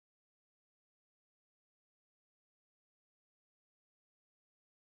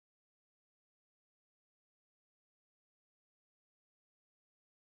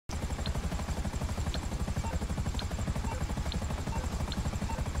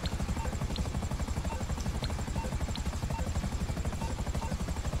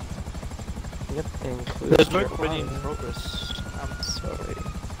Yep, include There's your work already in file. progress. I'm sorry.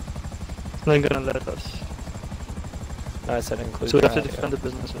 They're gonna let us. No, I said include So we your have to audio. defend the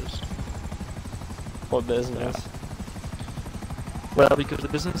businesses. What business? Well, because the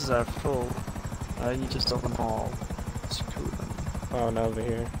businesses are full, I need to sell them all. Screw them. Oh, no, over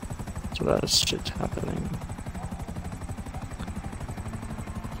here. So that's shit happening.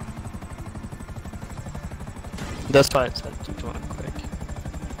 That's why I said to join quick.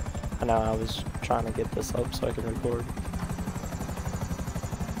 I know, I was trying to get this up so I can record.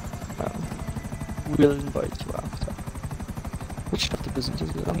 We'll invite you after. Which of the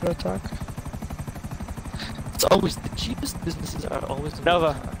businesses is under attack? It's always the cheapest businesses are always under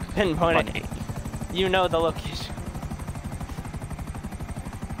Nova, attack. pinpoint Money. it. You know the location.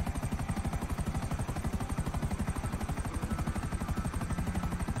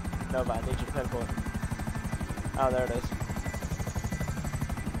 Nova, I need you to pinpoint. Oh, there it is.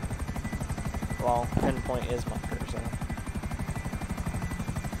 Well, pinpoint is marker, so.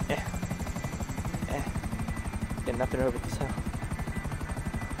 Get nothing over this hill.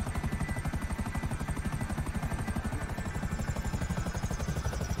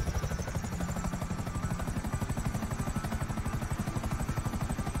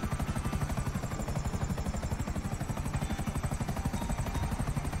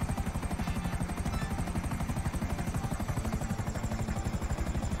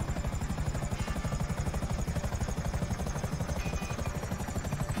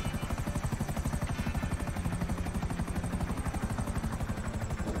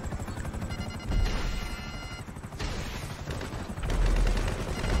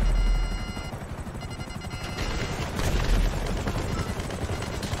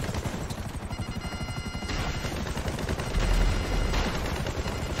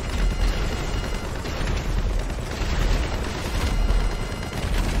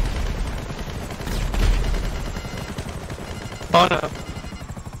 Oh no!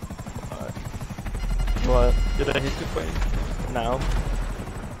 What? Did I hit the plane? No.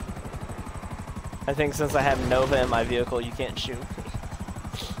 I think since I have Nova in my vehicle, you can't shoot me.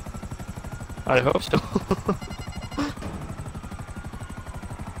 I hope so.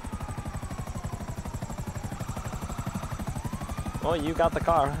 Well, you got the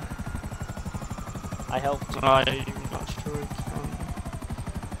car. I helped you. I'm not sure I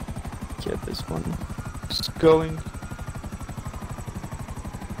can get this one. It's going.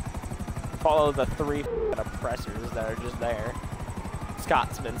 Follow the 3 oppressors that are just there.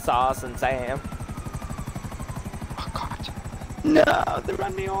 Scotsman, Sauce, and Sam. Oh god. No, they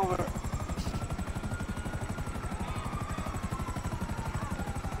ran me over.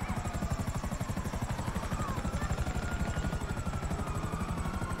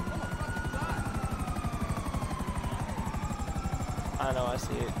 I know, I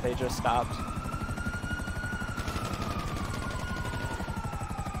see it. They just stopped.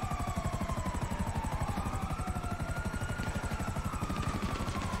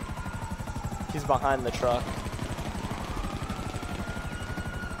 He's behind the truck.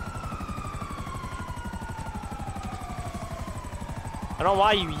 I don't know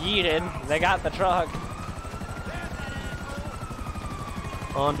why you yeeted. They got the truck.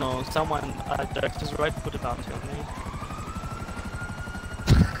 Oh no, someone at Dexter's right put a bounty on me.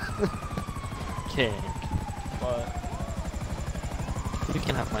 King. But You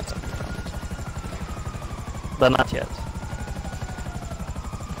can have my stuff. But not yet.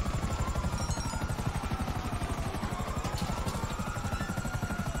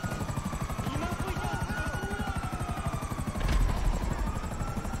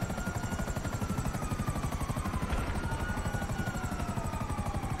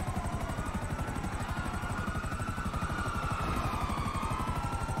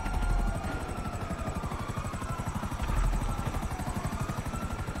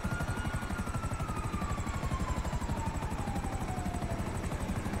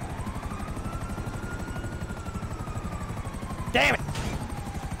 damn it!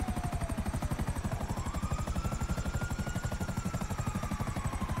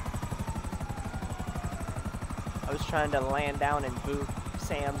 I was trying to land down and boot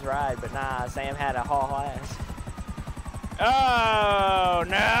Sam's ride, but nah, Sam had a haul ass. Oh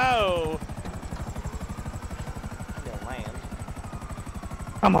no! I'm gonna land.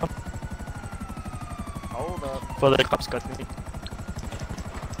 Come on. Hold up. For the cops got me.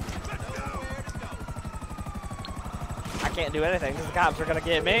 I can't do anything because the cops are gonna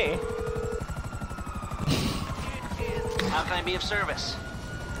get me. How can I be of service?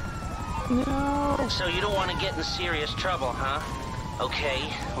 No. So you don't want to get in serious trouble, huh?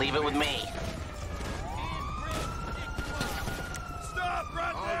 Okay, leave it with me.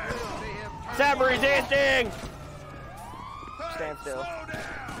 Stop resisting! Stand still.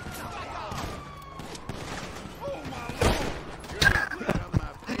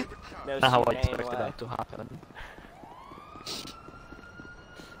 No Not how I shooting expected anyway. that to happen.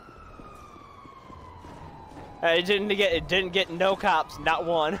 It didn't get no cops, not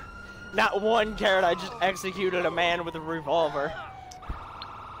one. Not one cared. I just executed a man with a revolver.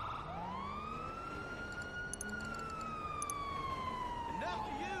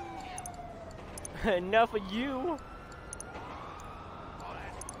 Enough of you.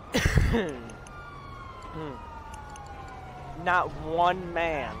 Not one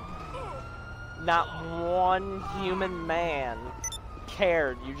man, not one human man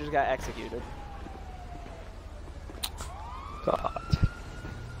cared. You just got executed. God.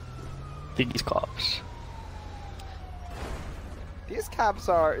 These cops. These cops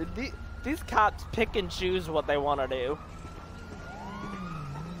are these cops pick and choose what they want to do.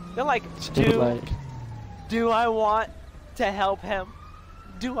 They're like, do I want to help him?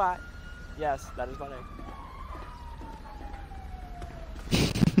 Do I? Yes, that is my name.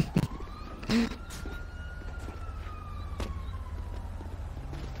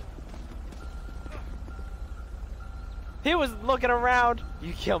 He was looking around.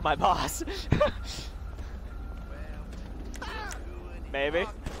 You killed my boss. Maybe.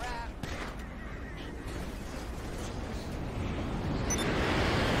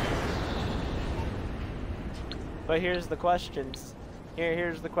 But here's the questions.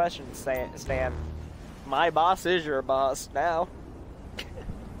 Here's the question, Stan. My boss is your boss now.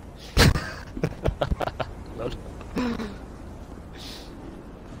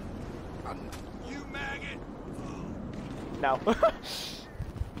 You maggot! No.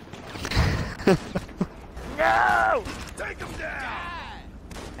 No! Take him down!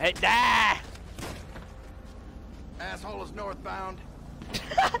 Hey, die! Asshole is northbound.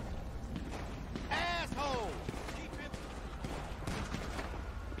 Asshole! Keep it.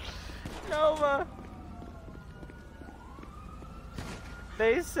 Nova.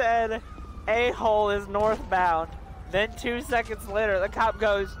 They said a-hole is northbound. Then 2 seconds later, the cop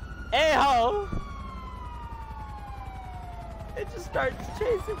goes, a-hole! It just starts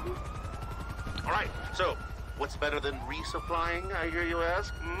chasing me. Alright, so, what's better than resupplying, I hear you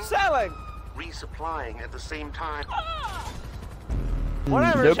ask? Hmm? Selling! Resupplying at the same time.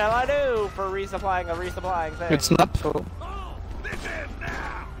 Whatever Nope. shall I do for resupplying a resupplying thing? It's not full. Oh, this is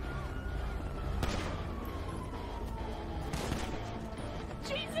now!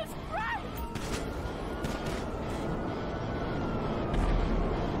 Jesus Christ!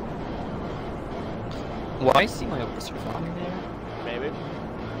 Why see my officer flying there? Maybe.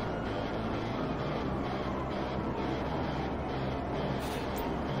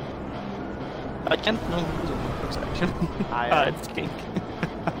 I can't know who's in my section. It's Kink.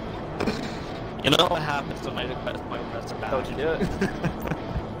 You know what happens when I request my officer back? Don't you do it?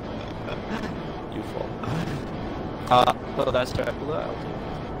 You fall. Oh, that's Dracula. I'll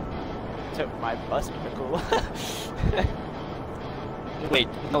do Took my bus to the cool. it. Wait,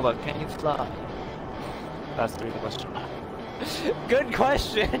 Nova, can you fly? That's the real question. Good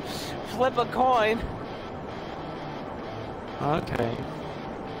question. Flip a coin. Okay.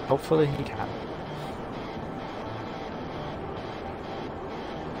 Hopefully he can.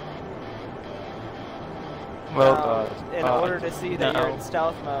 Well, in order to see that you're no. in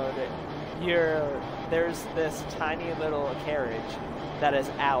stealth mode, there's this tiny little carriage that is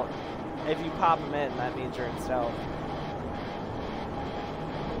out. If you pop them in, that means you're in stealth.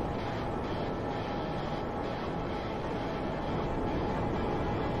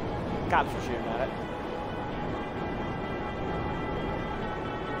 Cops are shooting at it.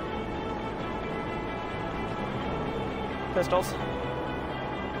 Pistols.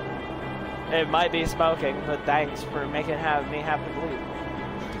 It might be smoking, but thanks for making me have to bleed.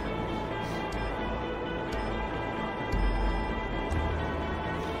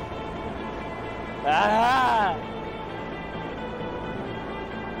 Ah!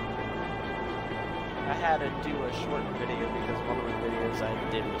 I had to do a short video because one of the videos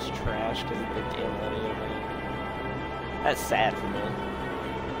I did was trash because of the quality of it. That's sad for me.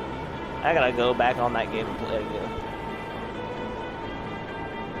 I gotta go back on that game and play again.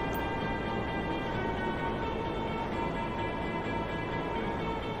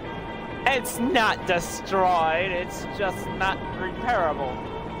 It's not destroyed, it's just not repairable.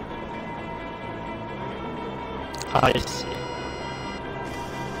 I see.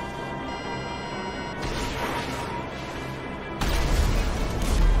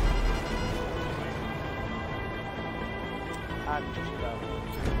 I'm just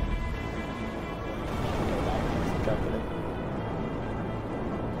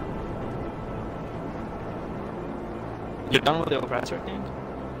You're done with the oppressor thing?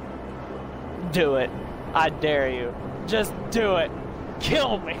 Do it. I dare you. Just do it.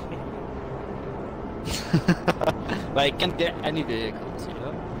 Kill me. But I can't get any vehicles, you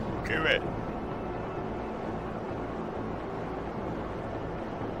know? Do it.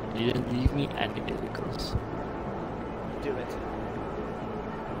 You didn't leave me any vehicles. Do it.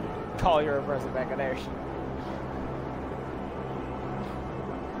 Call your oppressor back in there.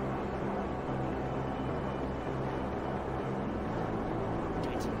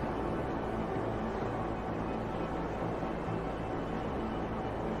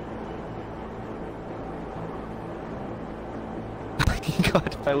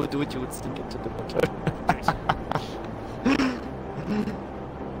 God, if I would do it, you would sink into the water.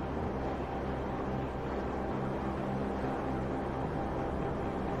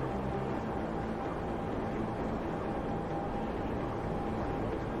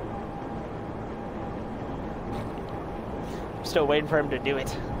 I'm still waiting for him to do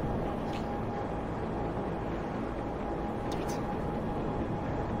it.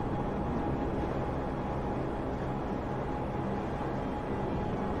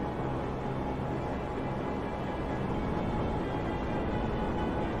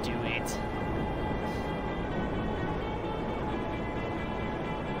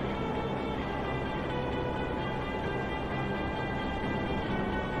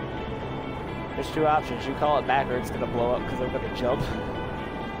 There's two options. You call it back or it's gonna blow up because I'm gonna jump.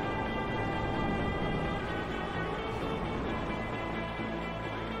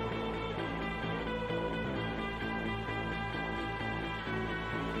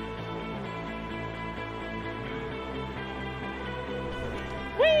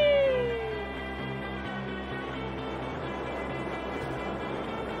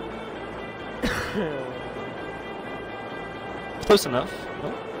 Close enough. No?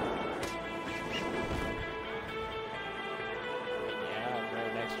 Yeah, I'm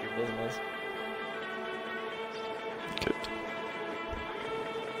right next to your business. Good.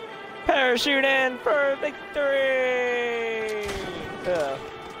 Parachute in for victory!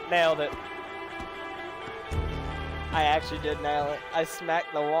 Nailed it. I actually did nail it. I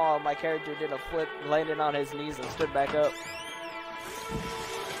smacked the wall, my character did a flip, landed on his knees and stood back up.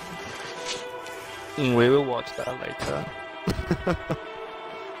 We will watch that later.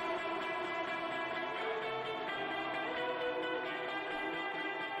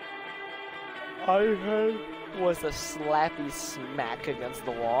 I heard was a slappy smack against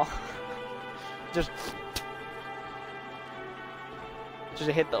the wall. just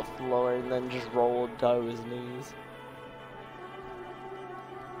hit the floor and then just rolled to his knees.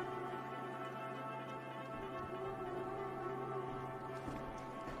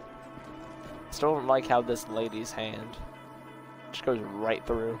 Still don't like how this lady's hand just goes right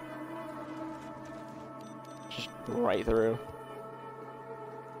through. Just right through.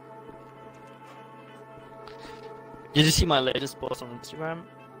 Did you see my latest post on Instagram?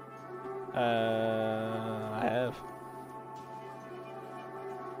 I have.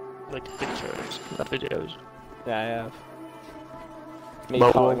 Like pictures, not videos. Yeah, I have. Me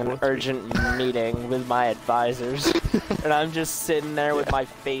But calling what- an urgent meeting with my advisors. And I'm just sitting there with my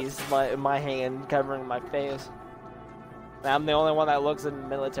face, my hand covering my face. And I'm the only one that looks in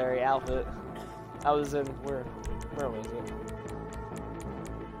military outfit. I was in, where was it?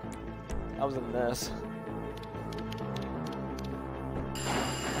 I was in this.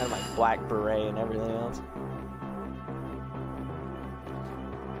 I had my black beret and everything else.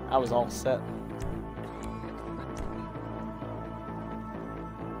 I was all set.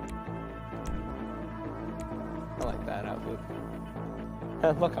 I like that outfit.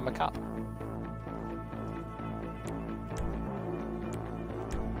 Look, I'm a cop.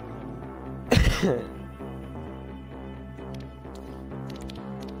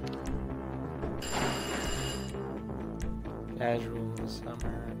 Casual,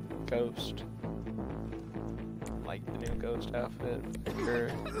 summer, ghost. Like the new ghost outfit.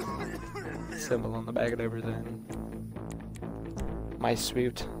 Finger. Symbol on the back and everything. My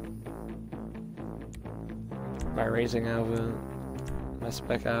suit. My racing outfit. My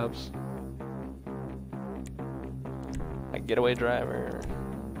spec ops. My getaway driver.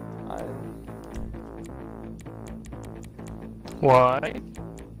 Why?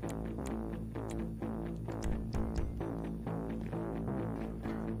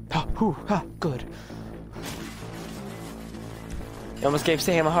 Good. You almost gave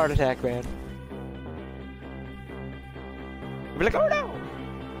Sam a heart attack, man. You'd be like, oh no!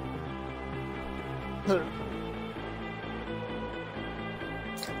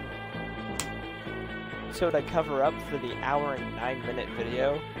 So to cover up for the hour and 9-minute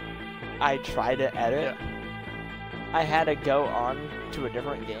video, I tried to edit I had to go on to a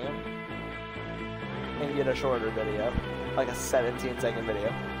different game and get a shorter video, like a 17-second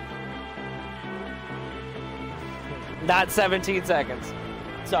video. Not 17 seconds.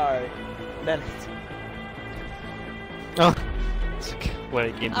 Sorry, minutes. Oh. It's okay. What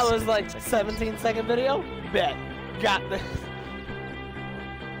a game. I was like, 17-second video? Bet. Got this.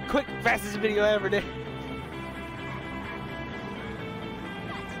 Quick, fastest video I ever did.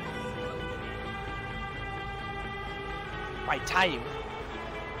 My time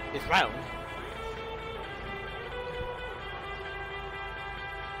is round.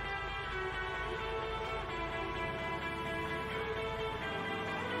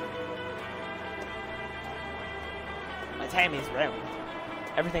 My time is round.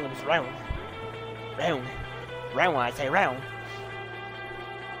 Everything is round. Round. Round when I say round.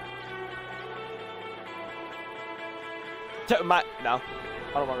 No,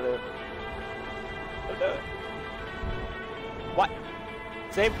 I don't want to do it. Don't do it. What?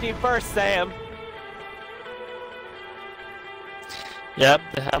 Safety first, Sam. Yep,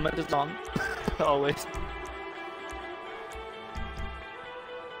 the helmet is on. Always.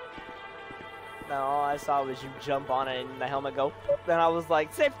 No, all I saw was you jump on it and the helmet go. Then I was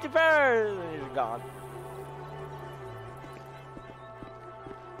like, safety first, and you're gone.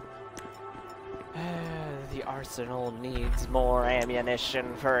 The arsenal needs more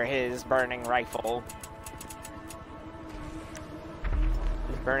ammunition for his burning rifle.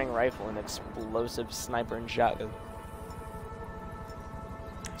 His burning rifle and explosive sniper and shotgun.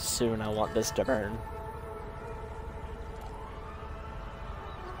 Soon I want this to burn.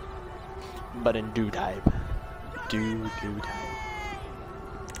 But in due time. Due time.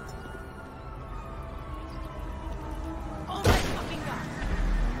 Oh my fucking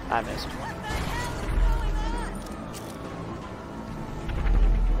god! I missed.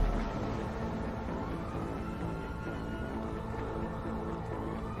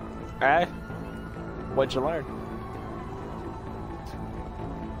 Alright. What'd you learn?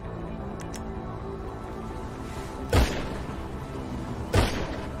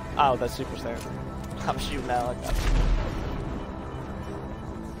 Oh, that's Super Saiyan. I'm shooting that like that.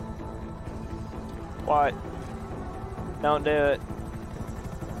 What? Don't do it.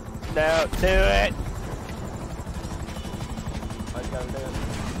 Don't do it! I gotta do it.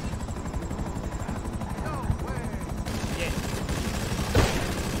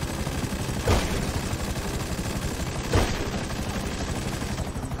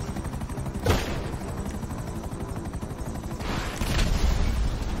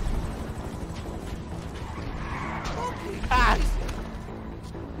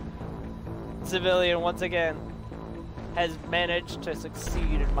 Civilian once again has managed to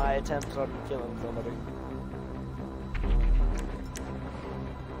succeed in my attempts on killing somebody.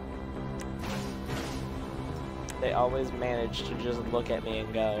 They always manage to just look at me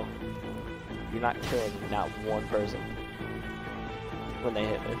and go, "You're not killing not one person," when they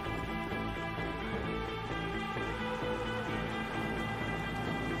hit me.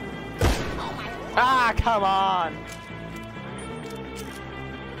 Ah, come on!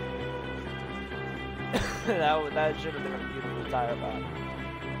 that should have been a beautiful tire bomb.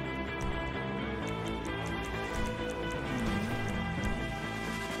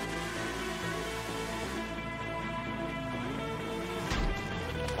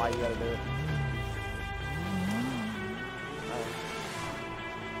 Why you gotta do it?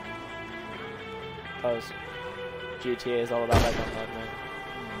 Pose. GTA is all about that gunfight, man.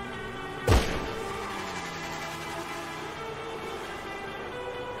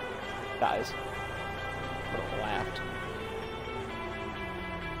 Dies. Would have laughed.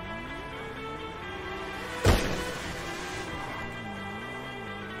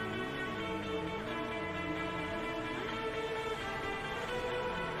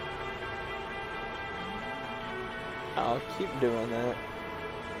 I'll keep doing that.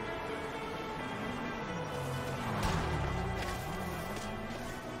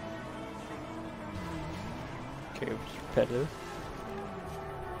 Okay, repetitive.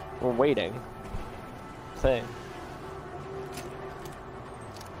 We're waiting. Thing.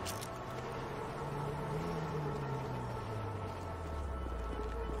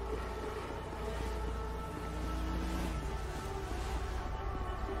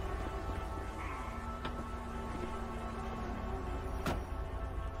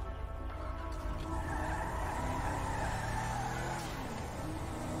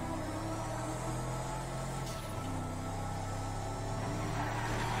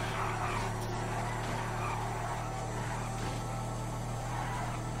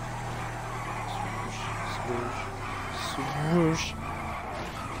 Swoosh.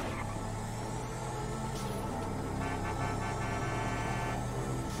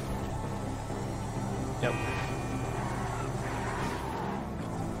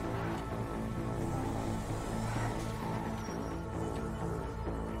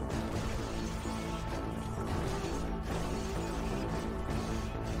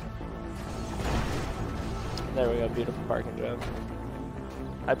 There we go, beautiful parking job.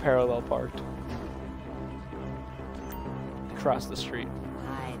 I parallel parked. Across the street.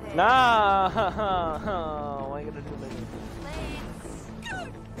 Hi there. Nah! What are you gonna do, baby?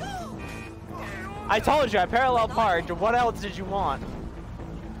 I told you, I parallel parked. What else did you want?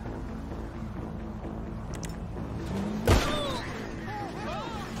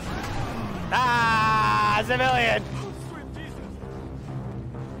 Ah! Civilian!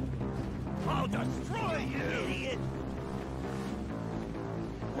 I'll destroy you, idiot!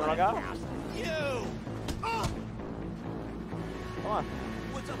 You wanna go? You! Oh, Come on.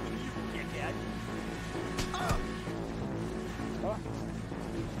 what's up with you, dickhead? Come on.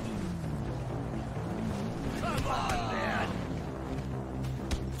 Come on, man!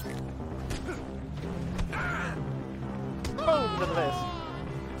 Boom to the face.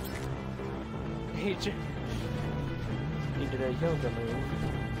 He did a yoga move.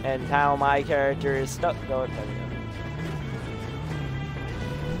 And how my character is stuck going. There we go.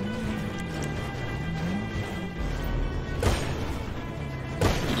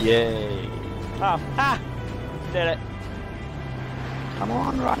 Yay. Oh, ha! Did it. Come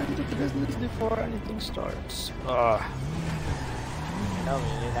on, run into the business before anything starts. Ugh. No,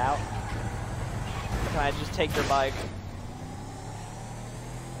 we need out. Can I just take your bike?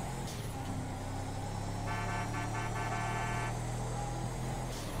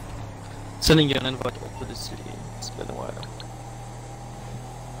 Sending you an invite to the city. It's been a while.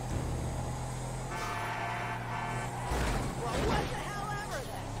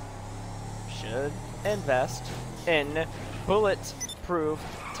 Should invest in bulletproof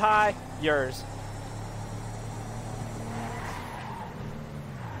tires.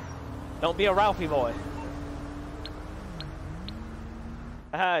 Don't be a Ralphie boy.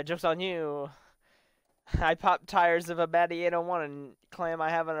 Ah, joke's on you. I pop tires of a Batty 801 and claim I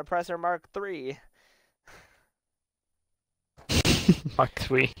have an Oppressor Mark III. Mark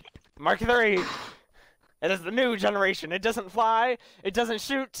 3. Mark III! It is the new generation. It doesn't fly, it doesn't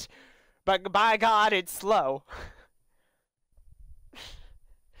shoot, but by God, it's slow.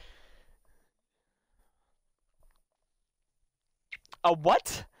 A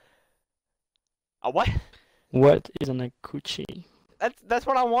what? A what? What is an Akuchi? That's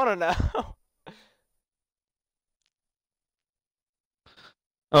what I want to know.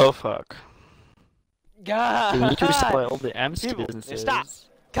 Oh fuck. God. We need to recycle all the Amnesty People, businesses. stop.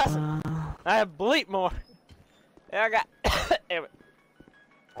 Cussing. I have bleep more. Yeah, I got. Anyway.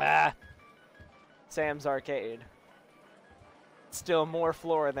 Sam's Arcade. Still more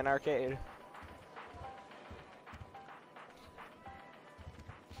floor than arcade.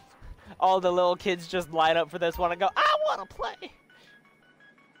 All the little kids just line up for this one and go, I want to play.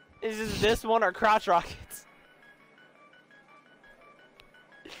 Is this one or Crotch Rockets?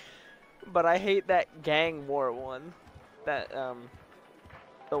 But I hate that gang war one. That,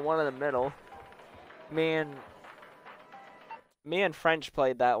 the one in the middle. Me and French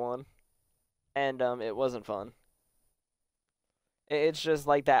played that one. And, it wasn't fun. It's just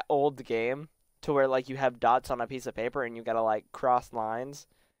like that old game to where, like, you have dots on a piece of paper and you gotta, like, cross lines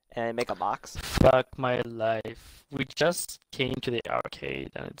and make a box. Fuck my life. We just came to the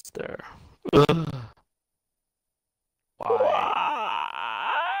arcade and it's there. Ugh. Why?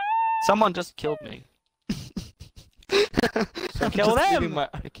 Someone just killed me. So I'm kill just them! leaving my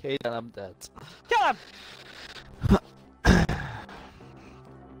arcade and I'm dead. Kill him!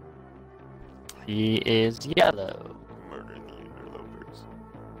 He is yellow. Murder the interlopers.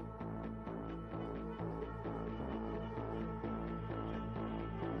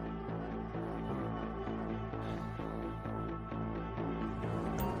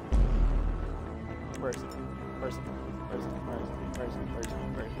 Where's he?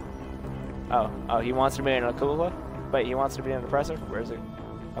 Oh, he wants to be in a Akula? Wait, he wants to be an Oppressor? Where is he?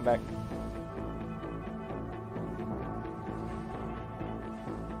 Come back.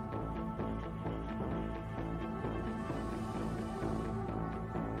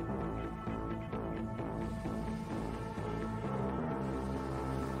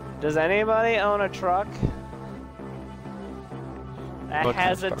 Does anybody own a truck that What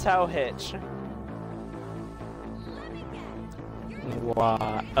has a kind of tow hitch?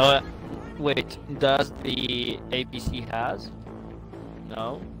 Why? Wait, does the APC has?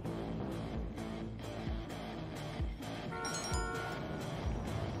 No?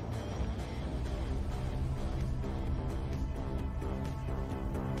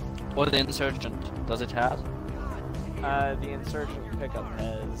 Or the Insurgent, does it have? The Insurgent pickup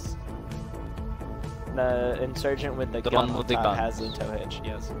has. The Insurgent with the The gun one with on the top gun. has the tow hitch,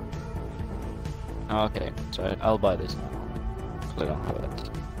 yes. Okay, so I'll buy this now. 'Cause I don't have it.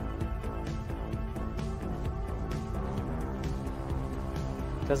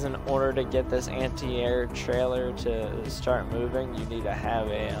 Because in order to get this anti-air trailer to start moving, you need to have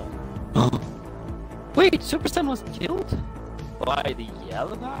a Wait, Super Saiyan was killed by the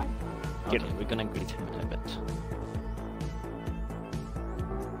yellow guy? Okay, we're gonna greet him in a bit.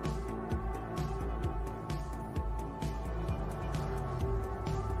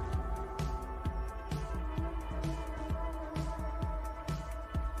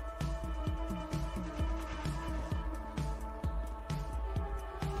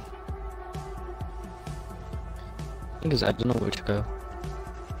 Because I don't know where to go.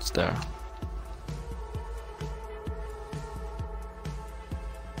 It's there.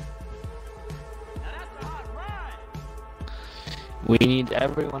 We need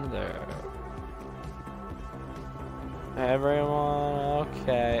everyone there. Everyone,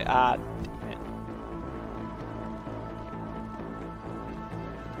 okay. Ah, damn it.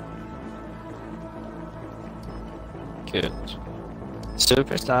 Good.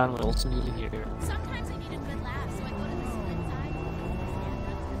 Super Saiyan will also need you here. Sometimes I need a good laugh, so I go to the split side.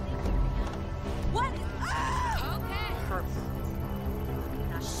 What? Ah! Okay.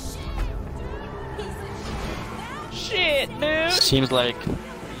 Shit, dude! Seems like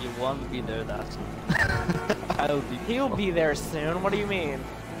you won't be there that soon. I'll be. He'll be there soon. What do you mean?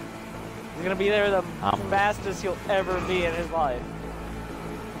 He's gonna be there the fastest he'll ever be in his life.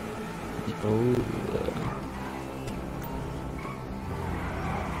 Oh.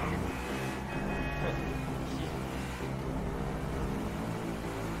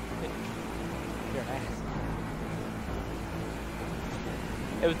 You're nice.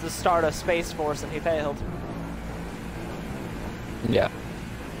 It was the start of Space Force and he failed. Yeah.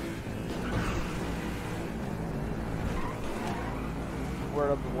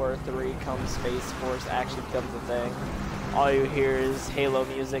 World War III comes Space Force actually becomes a thing. All you hear is Halo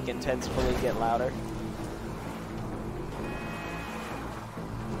music intensely get louder.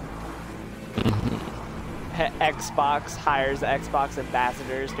 Xbox hires Xbox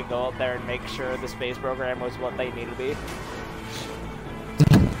ambassadors to go up there and make sure the space program was what they needed to be.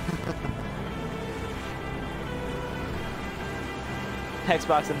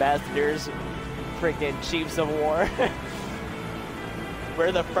 Xbox ambassadors, freaking chiefs of war.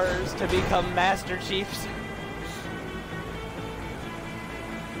 We're the first to become Master Chiefs.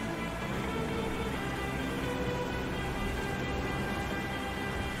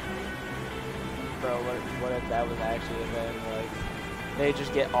 Bro, what if that was actually a thing? Like, they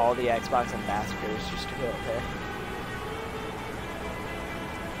just get all the Xbox ambassadors just to go up there.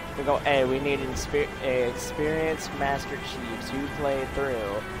 They go, hey, we need an experienced Master Chiefs who played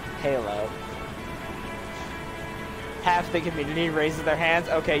through Halo. Half the community raises their hands.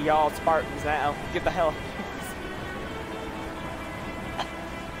 Okay, y'all Spartans now. Get the hell.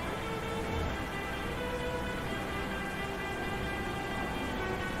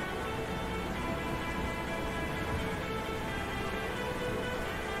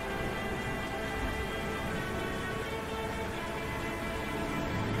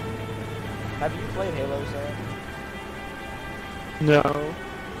 Have you played Halo, Sarah? No.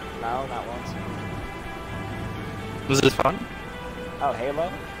 No, not once. Was it fun? Oh,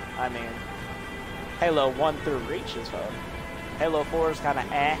 Halo? I mean, Halo 1 through Reach is fun. Halo 4 is kind of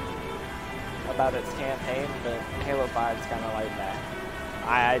about its campaign, but Halo 5 is kind of like that.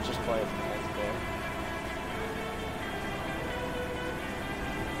 I just play it for the multiplayer.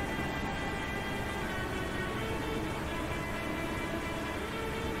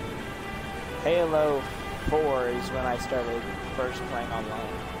 Halo 4 is when I started first playing online.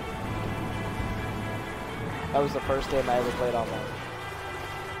 That was the first game I ever played online.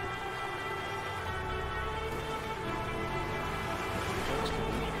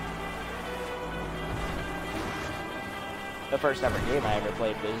 The first ever game I ever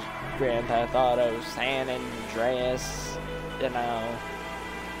played was Grand Theft Auto San Andreas, you know,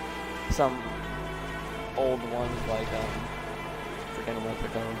 some old ones like, forget what they're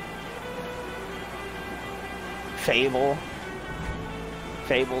called. Fable.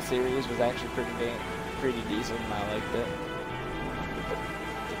 Fable series was actually pretty decent and I liked it.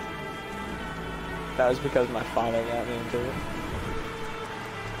 That was because my father got me into it.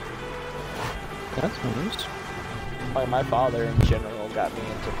 That's nice. Like my father in general got me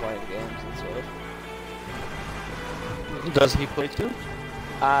into playing games and stuff. Does he play too?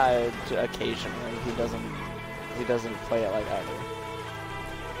 Occasionally. He doesn't play it like I do.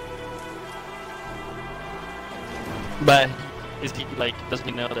 But is he like? Does he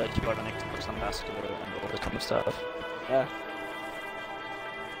know that you are an Xbox ambassador and all this kind of stuff? Yeah.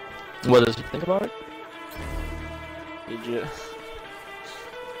 What does he think about it?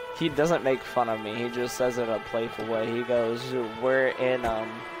 He doesn't make fun of me. He just says it in a playful way. He goes, we're in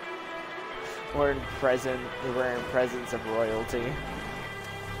presence of royalty."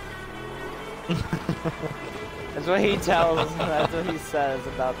 That's what he tells. That's what he says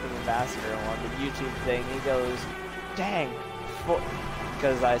about the ambassador on the YouTube thing. He goes, "Dang,"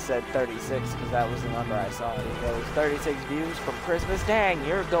 because I said 36 because that was the number I saw. He goes, "36 views from Christmas. Dang,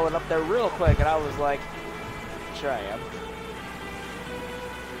 you're going up there real quick." And I was like, "Sure I am.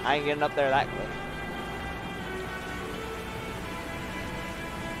 I ain't getting up there that quick."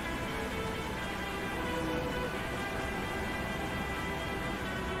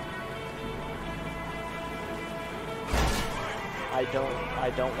 I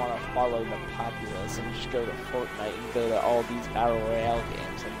don't want to follow the populace and just go to Fortnite and go to all these Battle Royale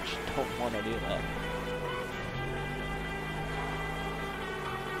games. I just don't want to do that.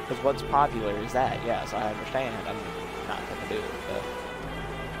 Because what's popular is that, yes, I understand. I'm not going to do it, but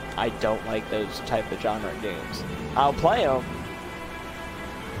I don't like those type of genre games. I'll play them.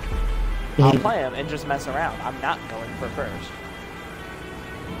 I'll play them and just mess around. I'm not going for first.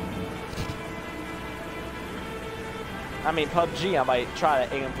 I mean, PUBG, I might try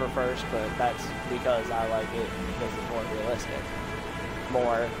to aim for first, but that's because I like it because it's more realistic,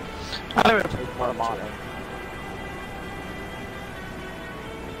 more modern.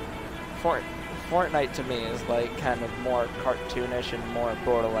 Fortnite to me is like kind of more cartoonish and more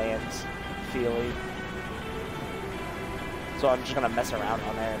Borderlands feely. So I'm just gonna mess around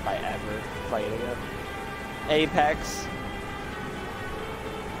on there if I ever play it again. Apex,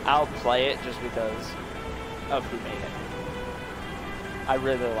 I'll play it just because of who made it. I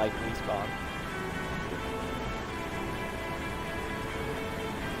really like Respawn.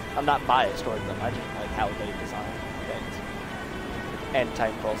 I'm not biased towards them, I just like how they design things. And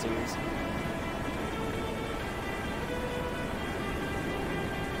Titanfall series.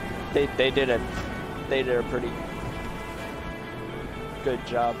 They did a pretty good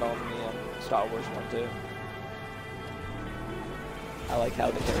job on the Star Wars one too. I like how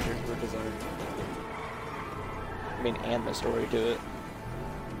the characters were designed. I mean, and the story to it.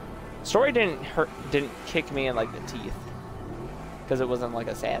 Story didn't kick me in like the teeth, because it wasn't like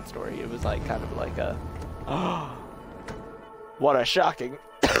a sad story. It was like kind of like a, oh, what a shocking,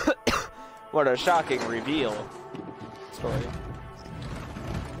 what a shocking reveal story.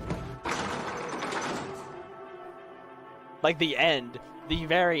 Like the end, the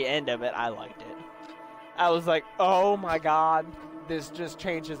very end of it, I liked it. I was like, oh my god, this just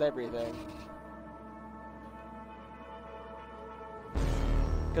changes everything.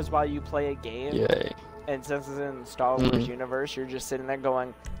 Because while you play a game, Yay. and since it's in the Star Wars universe, you're just sitting there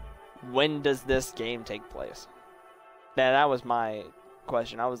going, when does this game take place? Now, that was my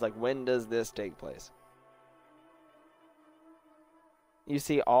question. I was like, when does this take place? You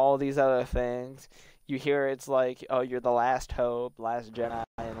see all these other things. You hear it's like, oh, you're the last hope, last Jedi,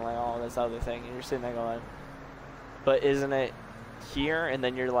 and like all this other thing. And you're sitting there going, but isn't it here? And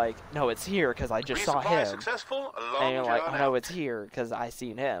then you're like, no, it's here because I just saw him. Successful, And you're like, oh, no, it's here because I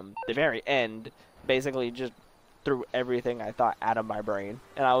seen him. The very end basically just threw everything I thought out of my brain.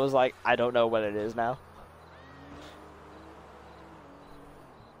 And I was like, I don't know what it is now.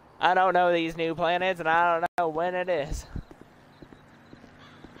 I don't know these new planets, and I don't know when it is.